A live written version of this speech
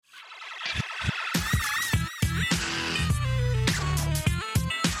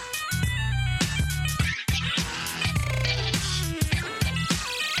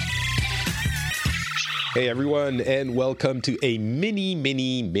Hey everyone, and welcome to a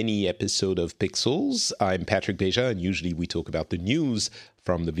mini episode of Pixels. I'm Patrick Beja, and usually we talk about the news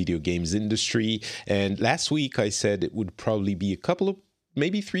from the video games industry. And last week I said it would probably be a couple of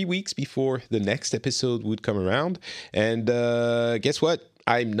maybe 3 weeks before the next episode would come around. And guess what?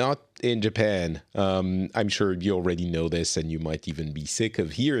 I'm not in Japan. I'm sure you already know this, and you might even be sick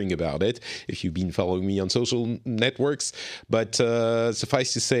of hearing about it if you've been following me on social networks. But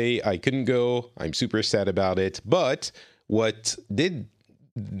suffice to say, I couldn't go. I'm super sad about it. But what did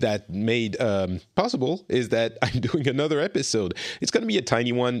that made possible is that I'm doing another episode. It's going to be a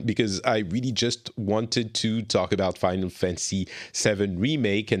tiny one because I really just wanted to talk about Final Fantasy VII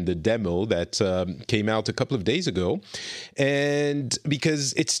Remake and the demo that came out a couple of days ago. And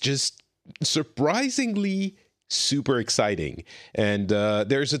because it's just surprisingly super exciting. And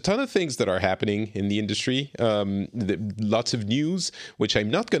there's a ton of things that are happening in the industry. Lots of news, which I'm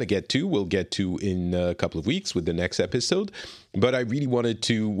not going to get to. We'll get to in a couple of weeks with the next episode. But I really wanted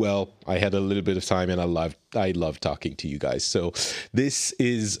to, well, I had a little bit of time and I love talking to you guys. So this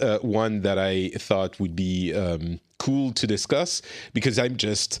is one that I thought would be cool to discuss because I'm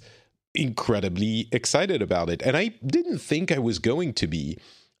just incredibly excited about it. And I didn't think I was going to be.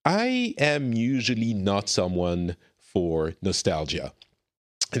 I am usually not someone for nostalgia.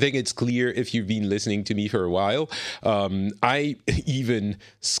 I think it's clear if you've been listening to me for a while. I even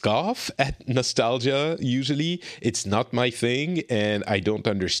scoff at nostalgia usually. It's not my thing, and I don't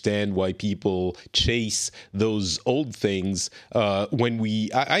understand why people chase those old things when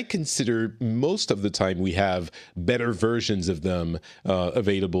I consider most of the time we have better versions of them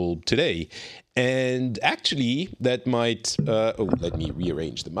available today. And actually, that might, let me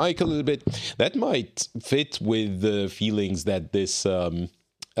rearrange the mic a little bit. That might fit with the feelings that this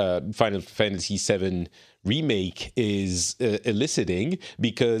Final Fantasy VII Remake is eliciting,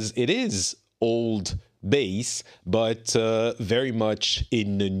 because it is old base, but very much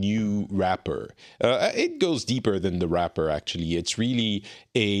in a new wrapper. It goes deeper than the wrapper, actually. It's really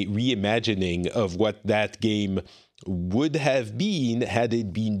a reimagining of what that game would have been had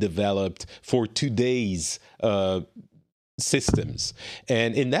it been developed for today's systems.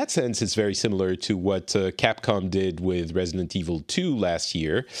 And in that sense, it's very similar to what Capcom did with Resident Evil 2 last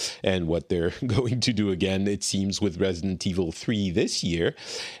year, and what they're going to do again, it seems, with Resident Evil 3 this year.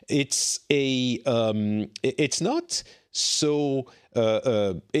 It's not so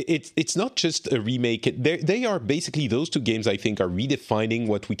it's not just a remake. They are basically, those two games, I think, are redefining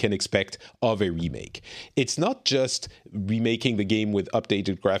what we can expect of a remake. It's not just remaking the game with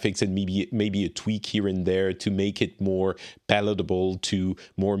updated graphics and maybe a tweak here and there to make it more palatable to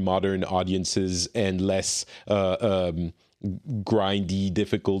more modern audiences and less grindy,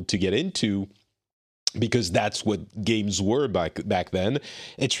 difficult to get into, because that's what games were back then.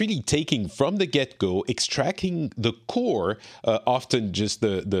 It's really taking from the get-go, extracting the core, often just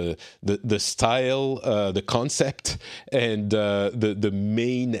the style, the concept, and the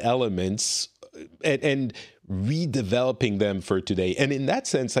main elements, and redeveloping them for today. And in that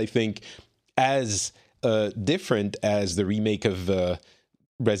sense, I think, as different as the remake of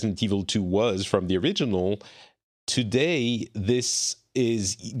Resident Evil 2 was from the original, today this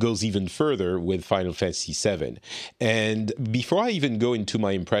goes even further with Final Fantasy VII. And before I even go into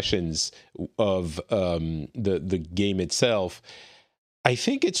my impressions of the game itself, I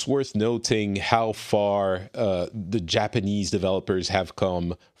think it's worth noting how far the Japanese developers have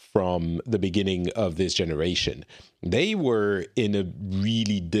come from the beginning of this generation. They were in a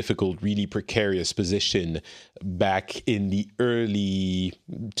really difficult, really precarious position back in the early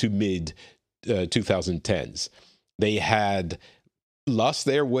to mid 2010s. They had lost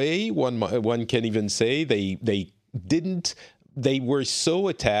their way. One can even say they were so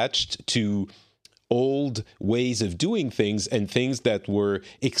attached to old ways of doing things and things that were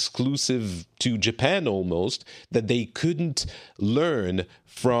exclusive to Japan almost, that they couldn't learn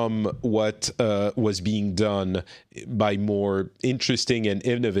from what was being done by more interesting and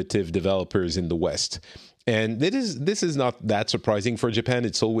innovative developers in the West. And this is not that surprising for Japan.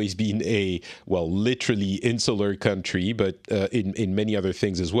 It's always been a, well, literally insular country, but in many other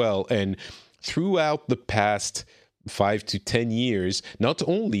things as well. And throughout the past 5 to 10 years, not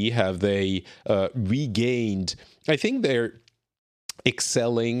only have they regained, I think they're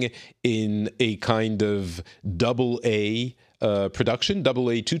excelling in a kind of AA production,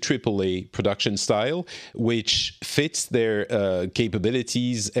 AA to AAA production style, which fits their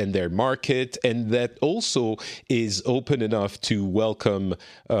capabilities and their market, and that also is open enough to welcome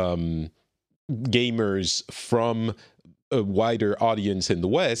gamers from a wider audience in the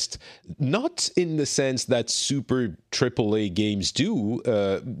West, not in the sense that super AAA games do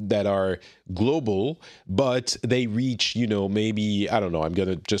that are global, but they reach, maybe, I don't know, I'm going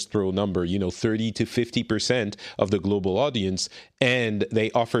to just throw a number, 30 to 50% of the global audience, and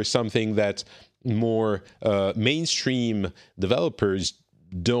they offer something that more mainstream developers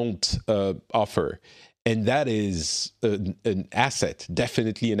don't offer. And that is an asset,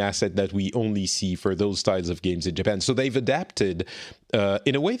 definitely an asset that we only see for those styles of games in Japan. So they've adapted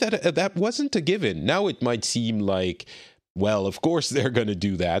in a way that wasn't a given. Now it might seem like, well, of course they're going to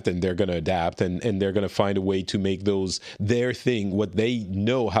do that, and they're going to adapt, and they're going to find a way to make those their thing, what they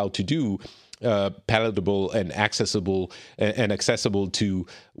know how to do, palatable and accessible to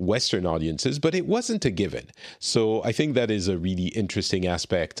Western audiences, but it wasn't a given. So I think that is a really interesting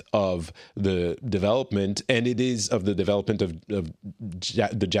aspect of the development, and it is of the development of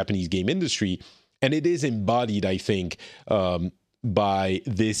the Japanese game industry, and it is embodied, I think, by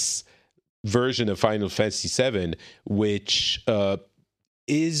this version of Final Fantasy VII, which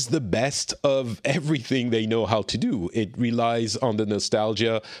is the best of everything they know how to do. It relies on the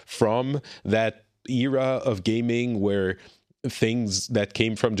nostalgia from that era of gaming where things that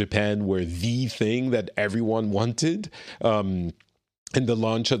came from Japan were the thing that everyone wanted. And the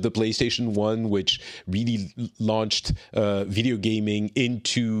launch of the PlayStation 1, which really launched video gaming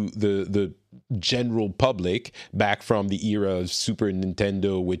into the general public back from the era of Super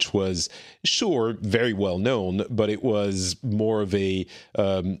Nintendo, which was, sure, very well known, but it was more of a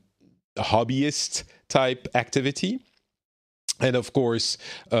hobbyist type activity. And of course,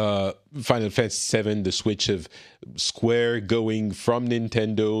 Final Fantasy VII, the switch of Square going from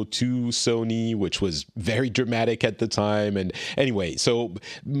Nintendo to Sony, which was very dramatic at the time. And anyway, so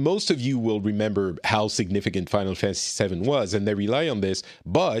most of you will remember how significant Final Fantasy VII was, and they rely on this,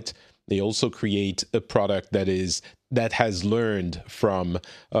 but they also create a product that has learned from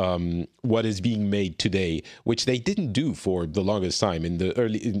what is being made today, which they didn't do for the longest time. In the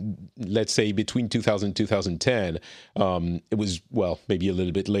early, let's say between 2000 and 2010, it was, well, maybe a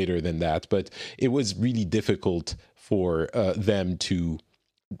little bit later than that, but it was really difficult for them to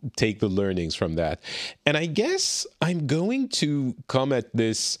take the learnings from that. And I guess I'm going to come at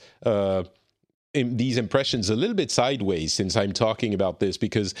this in these impressions a little bit sideways since I'm talking about this,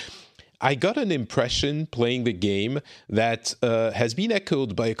 because I got an impression playing the game that has been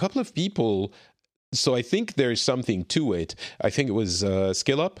echoed by a couple of people. So I think there's something to it. I think it was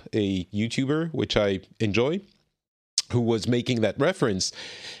SkillUp, a YouTuber, which I enjoy, who was making that reference.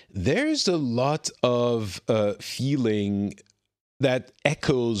 There's a lot of feeling that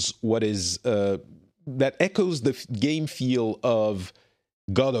echoes that echoes the game feel of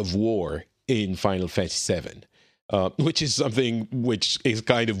God of War in Final Fantasy VII. Which is something which is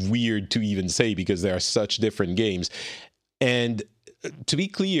kind of weird to even say because they are such different games. And to be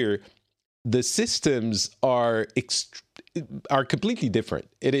clear, the systems are completely different.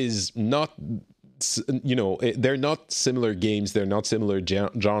 It is not, they're not similar games. They're not similar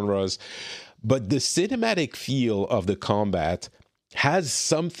genres. But the cinematic feel of the combat has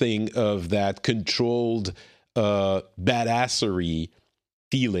something of that controlled badassery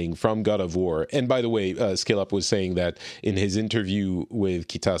feeling from God of War. And by the way, SkillUp was saying that in his interview with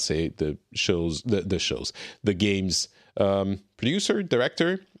Kitase, the game's producer,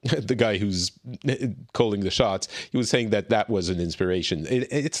 director, the guy who's calling the shots, he was saying that was an inspiration.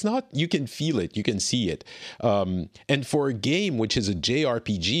 It's not, you can feel it, you can see it. And for a game which is a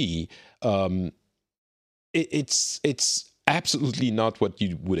JRPG, it's absolutely not what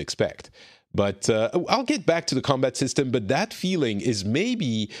you would expect. But I'll get back to the combat system, but that feeling is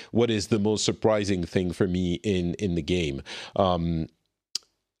maybe what is the most surprising thing for me in the game.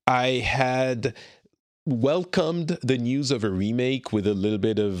 I had welcomed the news of a remake with a little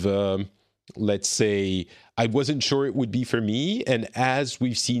bit of, let's say, I wasn't sure it would be for me. And as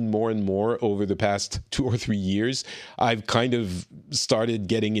we've seen more and more over the past 2 or 3 years, I've kind of started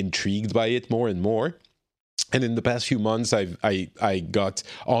getting intrigued by it more and more. And in the past few months, I got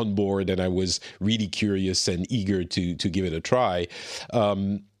on board and I was really curious and eager to give it a try.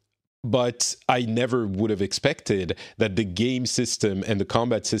 But I never would have expected that the game system and the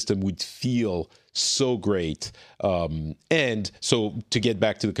combat system would feel so great. And so to get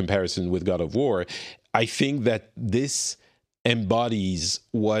back to the comparison with God of War, I think that this embodies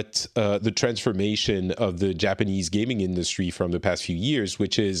what the transformation of the Japanese gaming industry from the past few years,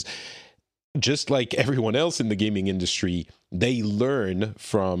 which is, just like everyone else in the gaming industry, they learn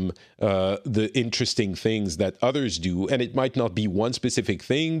from the interesting things that others do. And it might not be one specific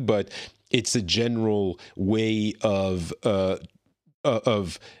thing, but it's a general way of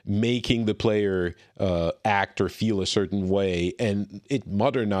of making the player act or feel a certain way, and it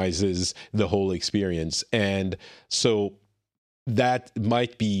modernizes the whole experience. And so that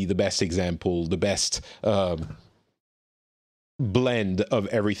might be the best example, the best blend of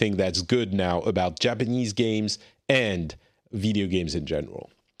everything that's good now about Japanese games and video games in general.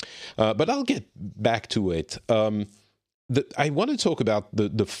 But I'll get back to it. I want to talk about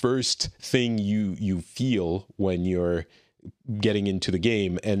the first thing you feel when you're getting into the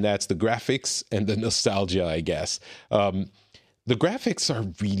game, and that's the graphics and the nostalgia, I guess. The graphics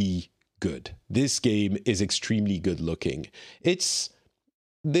are really good. This game is extremely good looking. It's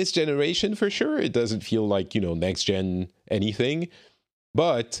this generation for sure. It doesn't feel like, next gen anything,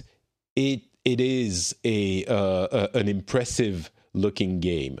 but it is an impressive looking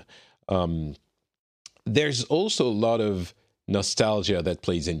game. There's also a lot of nostalgia that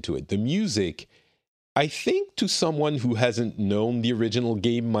plays into it. The music, I think, to someone who hasn't known the original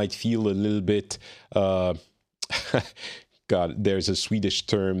game, might feel a little bit God, there's a Swedish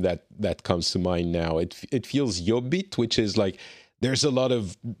term that comes to mind now. It feels jobbigt, which is like there's a lot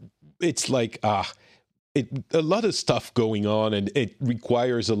of, it's like a lot of stuff going on, and it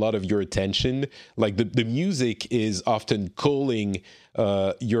requires a lot of your attention. Like the music is often calling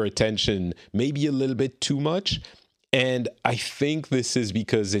your attention maybe a little bit too much. And I think this is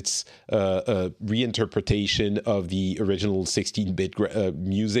because it's a reinterpretation of the original 16-bit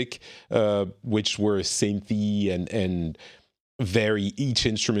music, which were synthy and very, each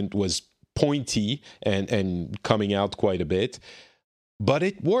instrument was pointy and coming out quite a bit. But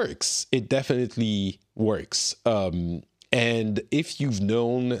it works. It definitely works. And if you've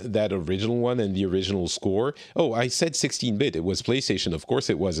known that original one and the original score, I said 16-bit. It was PlayStation. Of course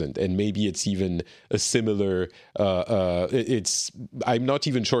it wasn't. And maybe it's even a similar, I'm not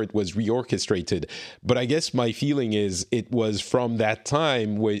even sure it was reorchestrated. But I guess my feeling is it was from that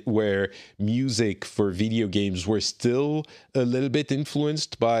time where music for video games were still a little bit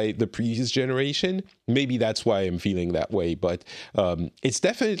influenced by the previous generation. Maybe that's why I'm feeling that way. But it's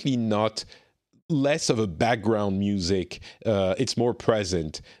definitely not less of a background music. It's more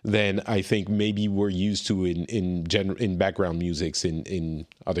present than I think maybe we're used to in background musics in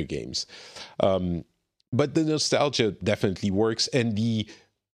other games. But the nostalgia definitely works, and the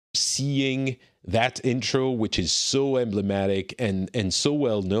seeing that intro, which is so emblematic and so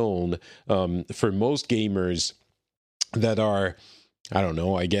well known for most gamers that are, I don't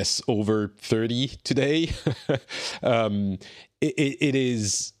know, I guess over 30 today. It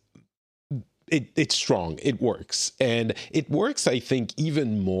is. It's strong. It works. And it works, I think,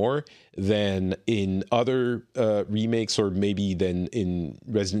 even more than in other remakes, or maybe than in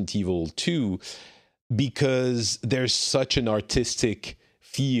Resident Evil 2, because there's such an artistic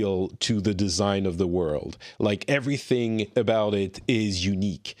feel to the design of the world. Like, everything about it is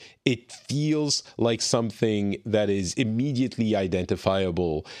unique. It feels like something that is immediately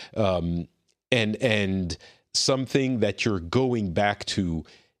identifiable, and something that you're going back to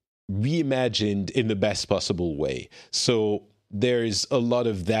reimagined in the best possible way. So there's a lot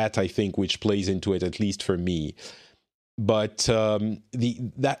of that, I think, which plays into it, at least for me. But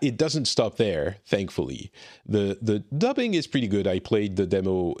that it doesn't stop there, thankfully. The dubbing is pretty good. I played the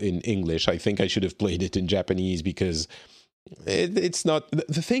demo in English. I think I should have played it in Japanese, because it's not.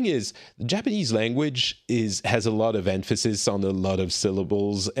 The thing is, the Japanese language has a lot of emphasis on a lot of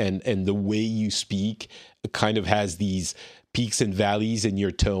syllables, and the way you speak kind of has these peaks and valleys in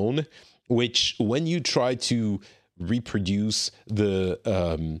your tone, which, when you try to reproduce the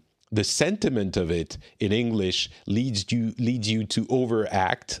sentiment of it in English, leads you to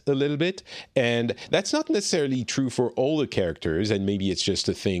overact a little bit. And that's not necessarily true for all the characters, and maybe it's just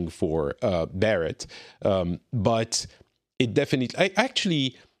a thing for Barrett, but it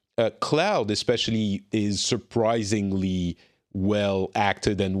definitely, Cloud especially is surprisingly well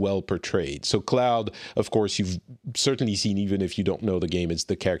acted and well portrayed. So Cloud, of course, you've certainly seen, even if you don't know the game, it's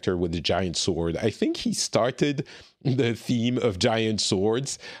the character with the giant sword. I think he started the theme of giant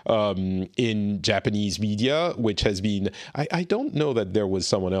swords in Japanese media, which has been, I don't know that there was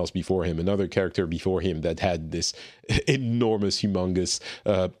someone else before him, another character before him, that had this enormous, humongous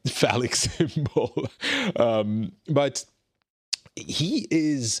phallic symbol. But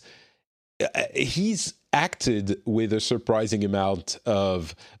he's acted with a surprising amount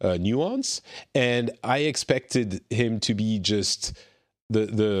of nuance, and I expected him to be just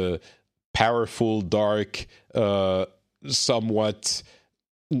the powerful, dark, somewhat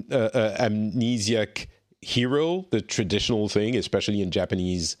amnesiac hero, the traditional thing, especially in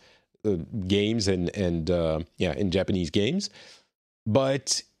Japanese games and in Japanese games.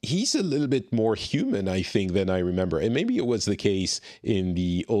 But he's a little bit more human, I think, than I remember. And maybe it was the case in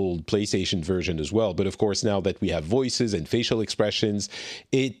the old PlayStation version as well. But of course, now that we have voices and facial expressions,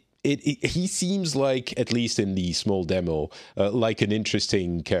 he seems like, at least in the small demo, like an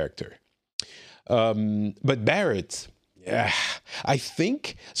interesting character. But Barrett, I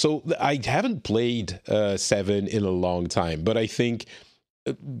think so. I haven't played 7 in a long time, but I think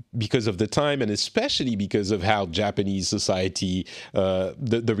because of the time, and especially because of how Japanese society,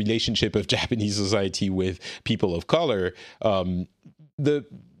 the relationship of Japanese society with people of color, the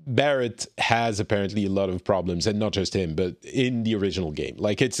Barrett has apparently a lot of problems, and not just him, but in the original game.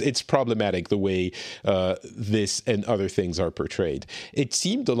 Like, it's problematic the way this and other things are portrayed. It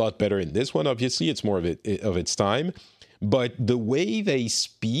seemed a lot better in this one, obviously. It's more of its time. But the way they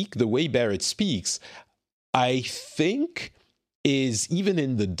speak, the way Barrett speaks, I think is, even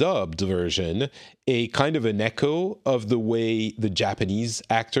in the dubbed version, a kind of an echo of the way the Japanese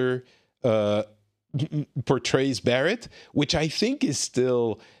actor portrays Barrett, which I think is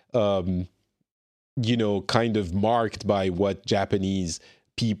still, kind of marked by what Japanese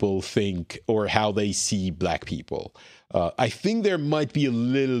people think or how they see black people. I think there might be a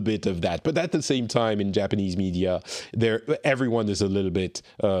little bit of that, but at the same time, in Japanese media, everyone is a little bit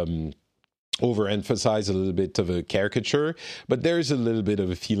overemphasize, a little bit of a caricature, but there's a little bit of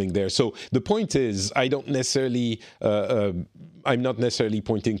a feeling there. So the point is, I'm not necessarily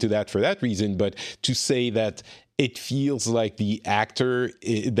pointing to that for that reason, but to say that it feels like the actor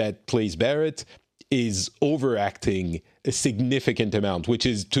that plays Barrett is overacting a significant amount, which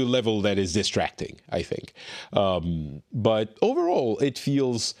is to a level that is distracting, I think. But overall, it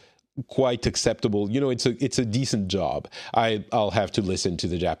feels quite acceptable. It's a decent job. I'll have to listen to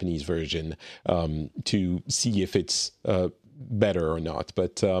the Japanese version to see if it's better or not.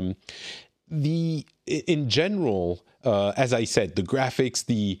 But in general, as I said, the graphics,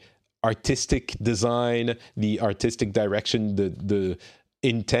 the artistic design, the artistic direction, the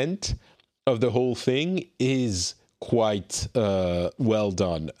intent of the whole thing is quite well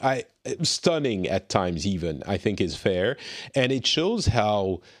done. Stunning at times, even, I think, is fair. And it shows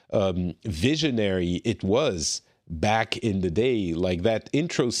how visionary it was back in the day. Like, that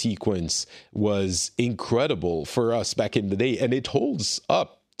intro sequence was incredible for us back in the day, and it holds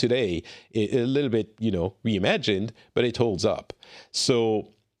up today. A little bit, reimagined, but it holds up. So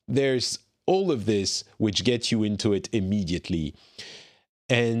there's all of this which gets you into it immediately.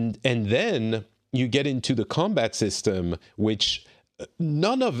 And then you get into the combat system, which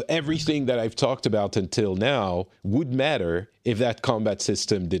none of everything that I've talked about until now would matter if that combat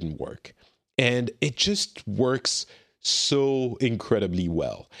system didn't work. And it just works so incredibly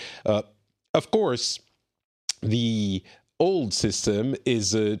well. Of course, the old system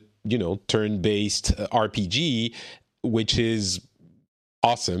is a, turn-based RPG, which is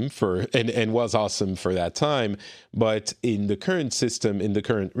awesome and was awesome for that time. But in the current system, in the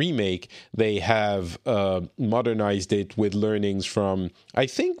current remake, they have modernized it with learnings from, I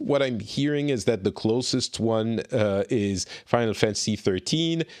think what I'm hearing is that the closest one is Final Fantasy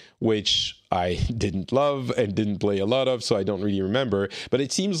XIII, which I didn't love and didn't play a lot of, so I don't really remember. But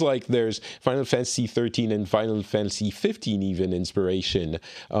it seems like there's Final Fantasy XIII and Final Fantasy XV even inspiration,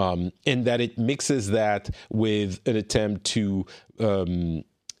 and that it mixes that with an attempt to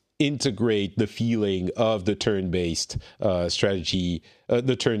integrate the feeling of the turn-based strategy,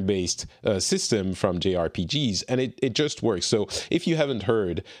 the turn-based system from JRPGs, and it just works. So if you haven't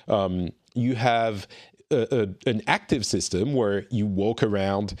heard, you have an active system where you walk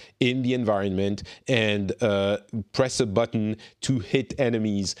around in the environment and press a button to hit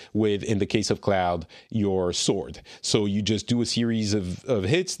enemies with, in the case of Cloud, your sword. So you just do a series of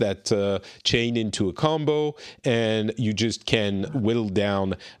hits that chain into a combo, and you just can whittle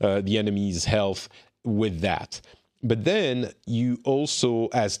down the enemy's health with that. But then you also,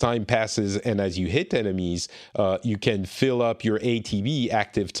 as time passes and as you hit enemies, you can fill up your ATB,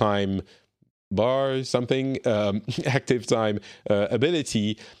 active time bar, something, active time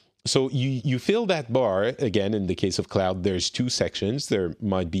ability. So you fill that bar. Again, in the case of Cloud, there's 2 sections. There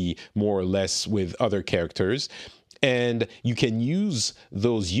might be more or less with other characters. And you can use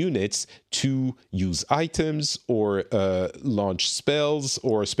those units to use items or launch spells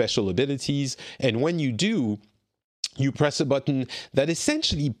or special abilities. And when you do, you press a button that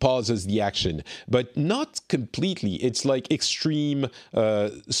essentially pauses the action, but not completely. It's like extreme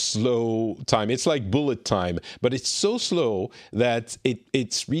slow time. It's like bullet time, but it's so slow that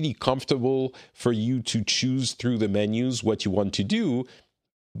it's really comfortable for you to choose through the menus what you want to do,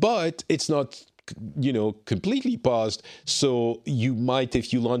 but it's not completely paused. So you might,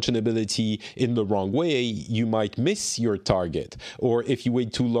 if you launch an ability in the wrong way, you might miss your target. Or if you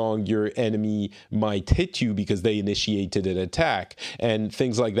wait too long, your enemy might hit you because they initiated an attack and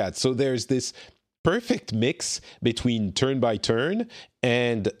things like that. So there's this perfect mix between turn by turn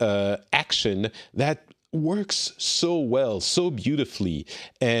and action that works so well, so beautifully.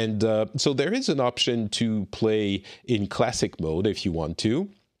 And so there is an option to play in classic mode if you want to,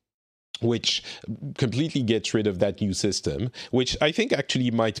 which completely gets rid of that new system, which I think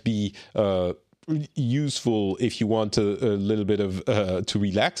actually might be useful if you want a little bit of to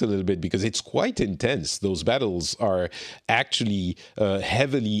relax a little bit, because it's quite intense. Those battles are actually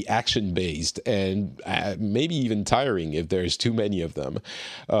heavily action based and maybe even tiring if there's too many of them.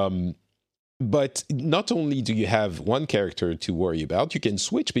 But not only do you have one character to worry about, you can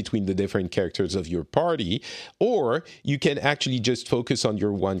switch between the different characters of your party, or you can actually just focus on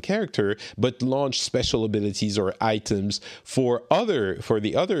your one character, but launch special abilities or items for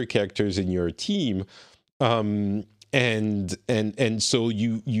the other characters in your team. And so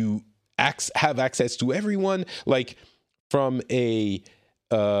you have access to everyone, like from a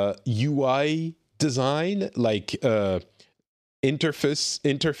UI design, like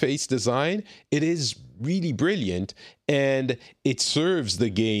interface design. It is really brilliant, and it serves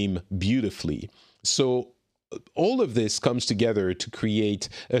the game beautifully. So all of this comes together to create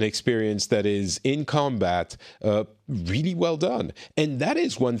an experience that is in combat really well done. And that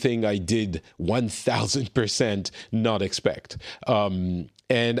is one thing I did 1000% not expect.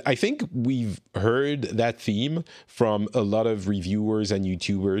 And I think we've heard that theme from a lot of reviewers and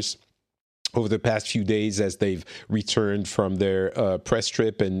YouTubers over the past few days as they've returned from their press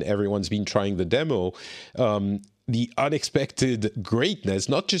trip and everyone's been trying the demo. The unexpected greatness,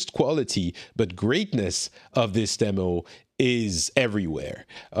 not just quality, but greatness of this demo is everywhere.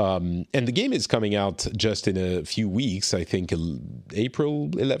 And the game is coming out just in a few weeks, I think April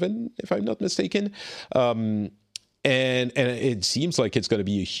 11, if I'm not mistaken. And it seems like it's going to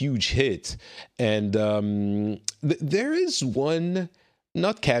be a huge hit. And there is one,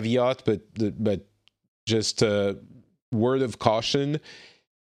 not caveat, but just a word of caution.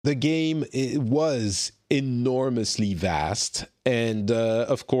 The game was enormously vast, and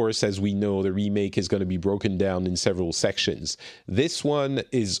of course, as we know, the remake is going to be broken down in several sections. This one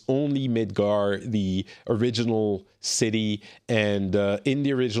is only Midgar, the original city, and in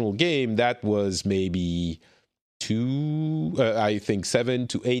the original game, that was maybe 7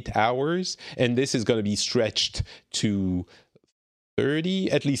 to 8 hours, and this is going to be stretched to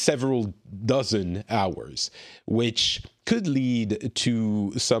 30, at least several dozen hours, which could lead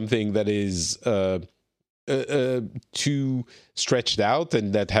to something that is too stretched out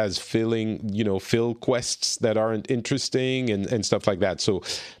and that has fill quests that aren't interesting and stuff like that. So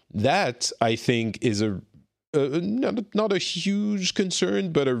that, I think, is not a huge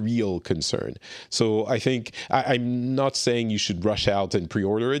concern, but a real concern. So I think I'm not saying you should rush out and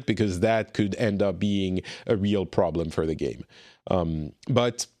pre-order it, because that could end up being a real problem for the game.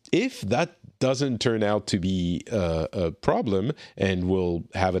 But if that doesn't turn out to be a problem, and we'll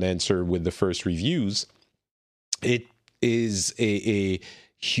have an answer with the first reviews, it is a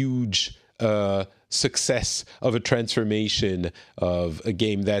huge success of a transformation of a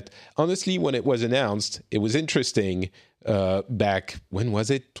game that, honestly, when it was announced, it was interesting back, when was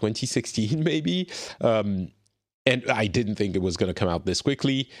it? 2016, maybe? And I didn't think it was going to come out this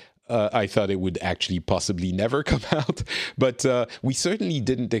quickly. I thought it would actually possibly never come out, but we certainly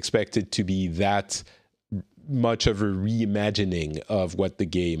didn't expect it to be that much of a reimagining of what the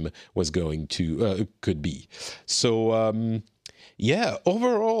game was going to could be. So yeah,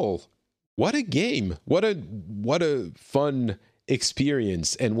 overall, what a game! What a fun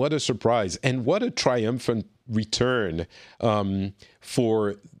experience, and what a surprise, and what a triumphant return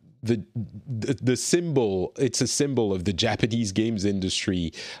for the symbol. It's a symbol of the Japanese games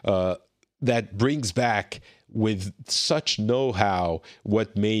industry that brings back with such know-how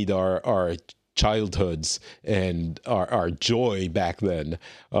what made our childhoods and our joy back then.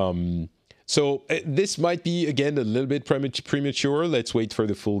 So this might be, again, a little bit premature. Let's wait for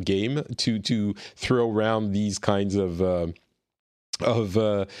the full game to throw around these kinds of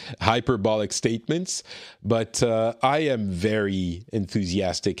hyperbolic statements, but I am very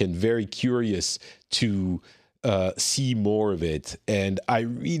enthusiastic and very curious to see more of it, and I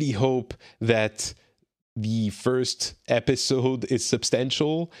really hope that the first episode is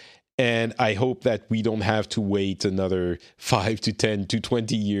substantial, and I hope that we don't have to wait another 5 to 10 to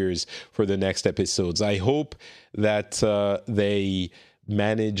 20 years for the next episodes. I hope that they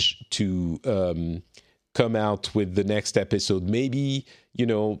manage to come out with the next episode. Maybe,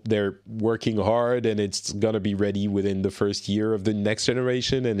 they're working hard and it's going to be ready within the first year of the next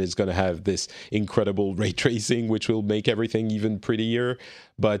generation, and it's going to have this incredible ray tracing, which will make everything even prettier.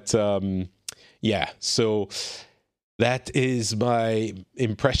 But so that is my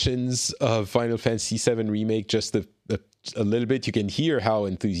impressions of Final Fantasy VII Remake, just a little bit. You can hear how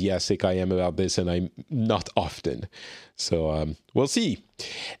enthusiastic I am about this, and I'm not often. So we'll see.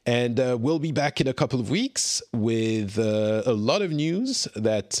 And we'll be back in a couple of weeks with a lot of news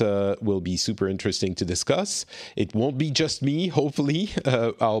that will be super interesting to discuss. It won't be just me, hopefully.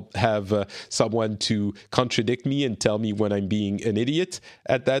 I'll have someone to contradict me and tell me when I'm being an idiot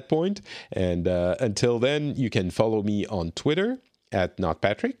at that point. And until then, you can follow me on Twitter at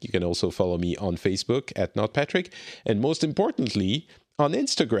NotPatrick. You can also follow me on Facebook at NotPatrick. And most importantly, on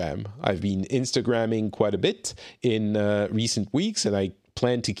Instagram. I've been Instagramming quite a bit in recent weeks, and I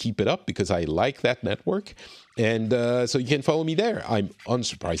plan to keep it up because I like that network. And so you can follow me there. I'm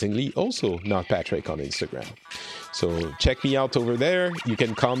unsurprisingly also NotPatrick on Instagram. So check me out over there. You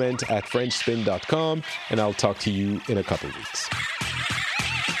can comment at FrenchSpin.com, and I'll talk to you in a couple of weeks.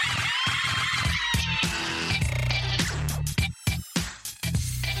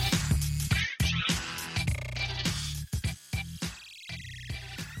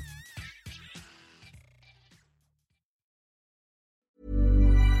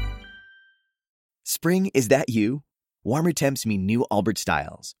 Spring, is that you? Warmer temps mean new Allbirds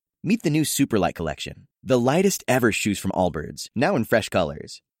styles. Meet the new Superlight collection, the lightest ever shoes from Allbirds, now in fresh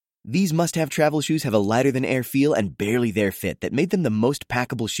colors. These must-have travel shoes have a lighter-than-air feel and barely-there fit that made them the most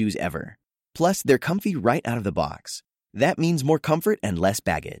packable shoes ever. Plus, they're comfy right out of the box. That means more comfort and less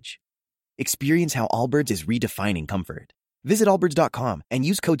baggage. Experience how Allbirds is redefining comfort. Visit allbirds.com and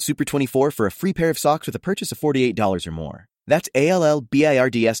use code SUPER24 for a free pair of socks with a purchase of $48 or more. That's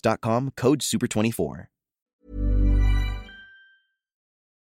ALLBIRDS.com, code SUPER24.